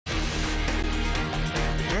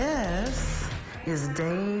is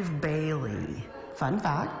Dave Baily. Fun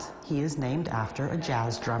fact, he is named after a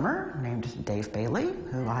jazz drummer named Dave Baily,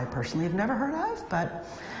 who I personally have never heard of, but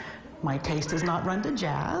my taste does not run to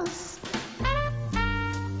jazz.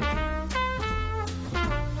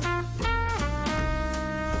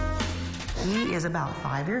 He is about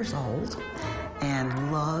 5 years old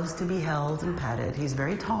and loves to be held and petted. He's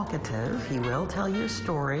very talkative. He will tell you a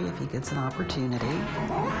story if he gets an opportunity.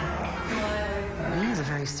 He is a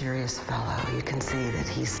very serious fellow. You can see that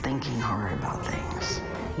he's thinking hard about things.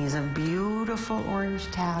 He's a beautiful orange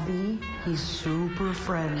tabby. He's super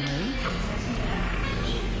friendly.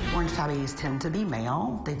 Orange tabbies tend to be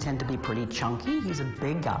male. They tend to be pretty chunky. He's a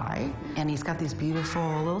big guy. And he's got these beautiful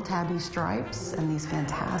little tabby stripes and these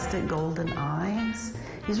fantastic golden eyes.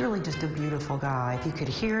 He's really just a beautiful guy. If you could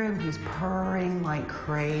hear him, he's purring like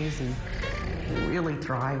crazy. He really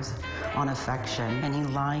thrives on affection, and he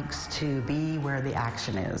likes to be where the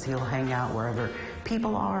action is. He'll hang out wherever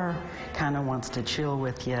people are, kind of wants to chill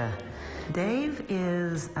with you. Dave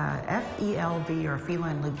is FELV, or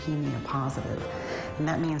feline leukemia positive. And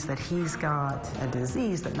that means that he's got a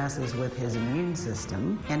disease that messes with his immune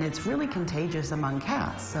system, and it's really contagious among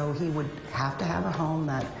cats. So he would have to have a home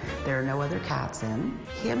that there are no other cats in.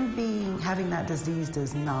 Having that disease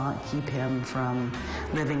does not keep him from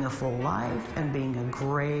living a full life and being a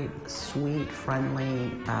great, sweet,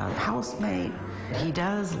 friendly housemate. He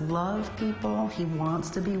does love people. He wants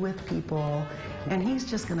to be with people. And he's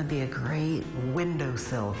just going to be a great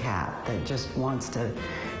windowsill cat that just wants to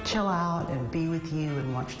chill out and be with you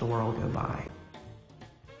and watch the world go by.